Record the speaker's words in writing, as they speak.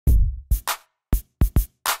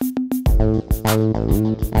Welcome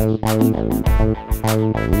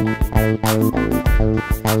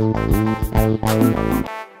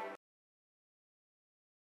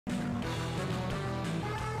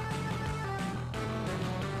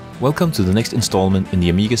to the next installment in the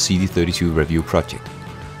Amiga CD32 review project.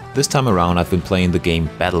 This time around I've been playing the game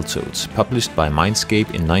Battletoads, published by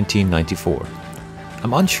Mindscape in 1994.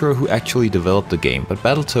 I'm unsure who actually developed the game, but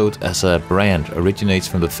Battletoads as a brand originates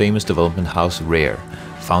from the famous development house Rare,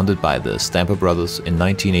 founded by the Stamper Brothers in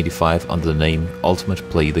 1985 under the name Ultimate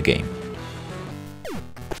Play the Game.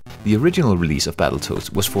 The original release of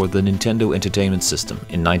Battletoads was for the Nintendo Entertainment System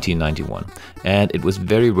in 1991, and it was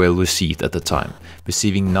very well received at the time,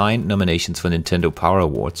 receiving 9 nominations for Nintendo Power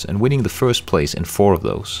Awards and winning the first place in 4 of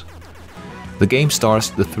those. The game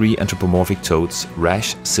stars the 3 anthropomorphic toads,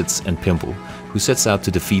 Rash, Sitz and Pimple, who sets out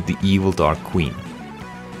to defeat the evil Dark Queen.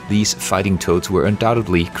 These fighting toads were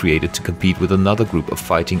undoubtedly created to compete with another group of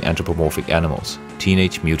fighting anthropomorphic animals,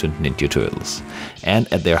 Teenage Mutant Ninja Turtles.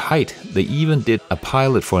 And at their height, they even did a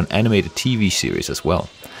pilot for an animated TV series as well.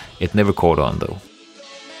 It never caught on though.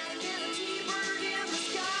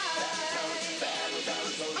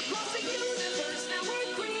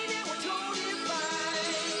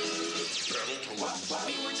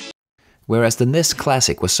 Whereas the NES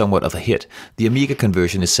Classic was somewhat of a hit, the Amiga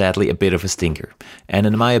conversion is sadly a bit of a stinker, and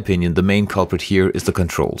in my opinion the main culprit here is the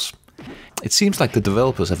controls. It seems like the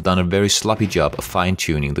developers have done a very sloppy job of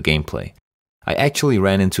fine-tuning the gameplay. I actually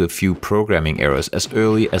ran into a few programming errors as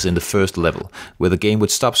early as in the first level, where the game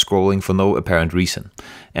would stop scrolling for no apparent reason,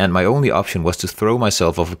 and my only option was to throw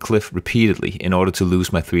myself off a cliff repeatedly in order to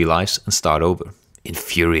lose my 3 lives and start over.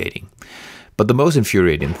 Infuriating. But the most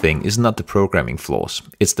infuriating thing is not the programming flaws,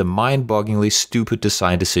 it's the mind-bogglingly stupid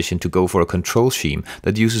design decision to go for a control scheme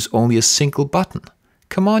that uses only a single button.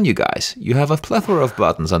 Come on you guys, you have a plethora of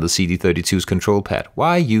buttons on the CD32's control pad,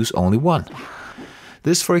 why use only one?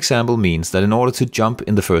 This for example means that in order to jump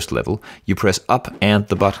in the first level, you press up and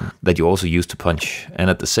the button that you also use to punch,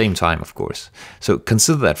 and at the same time of course. So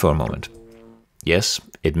consider that for a moment. Yes,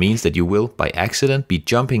 it means that you will, by accident, be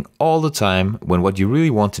jumping all the time when what you really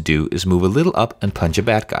want to do is move a little up and punch a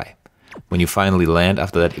bad guy. When you finally land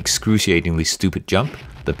after that excruciatingly stupid jump,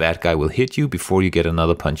 the bad guy will hit you before you get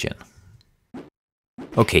another punch in.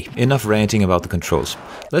 Okay, enough ranting about the controls.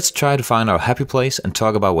 Let's try to find our happy place and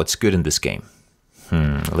talk about what's good in this game.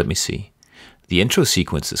 Let me see. The intro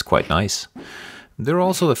sequence is quite nice. There are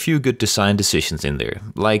also a few good design decisions in there,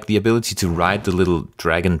 like the ability to ride the little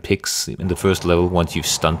dragon pigs in the first level once you've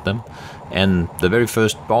stunned them, and the very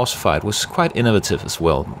first boss fight was quite innovative as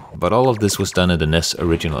well, but all of this was done in the NES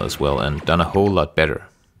original as well, and done a whole lot better.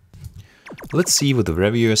 Let's see what the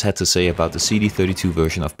reviewers had to say about the CD32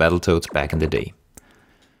 version of Battletoads back in the day.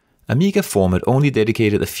 Amiga Format only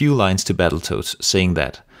dedicated a few lines to Battletoads, saying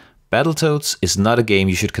that Battletoads is not a game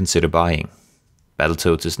you should consider buying.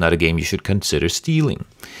 Battletoads is not a game you should consider stealing.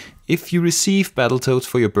 If you receive Battletoads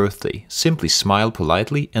for your birthday, simply smile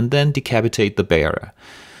politely and then decapitate the bearer.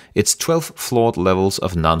 It's 12 flawed levels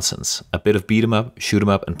of nonsense, a bit of beat 'em up, shoot 'em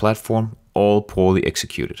up and platform, all poorly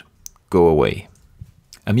executed. Go away.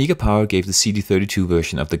 Amiga Power gave the CD32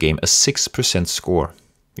 version of the game a 6% score.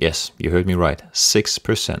 Yes, you heard me right,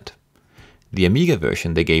 6%. The Amiga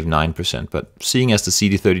version they gave 9%, but seeing as the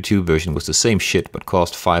CD32 version was the same shit but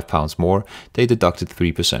cost £5 more, they deducted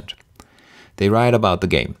 3%. They write about the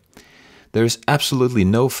game. There is absolutely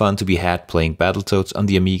no fun to be had playing Battletoads on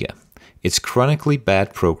the Amiga. It's chronically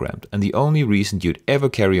bad programmed, and the only reason you'd ever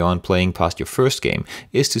carry on playing past your first game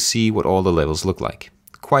is to see what all the levels look like.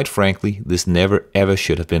 Quite frankly, this never ever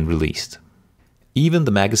should have been released. Even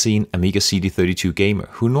the magazine Amiga CD32 Gamer,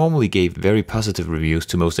 who normally gave very positive reviews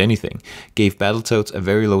to most anything, gave Battletoads a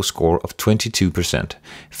very low score of 22%,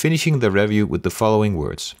 finishing the review with the following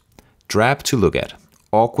words. Drab to look at,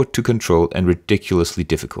 awkward to control and ridiculously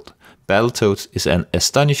difficult. Battletoads is an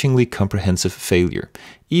astonishingly comprehensive failure.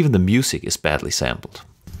 Even the music is badly sampled.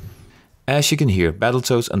 As you can hear,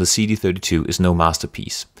 Battletoads on the CD32 is no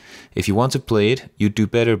masterpiece. If you want to play it, you'd do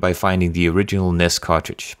better by finding the original NES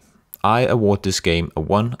cartridge. I award this game a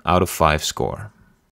 1 out of 5 score.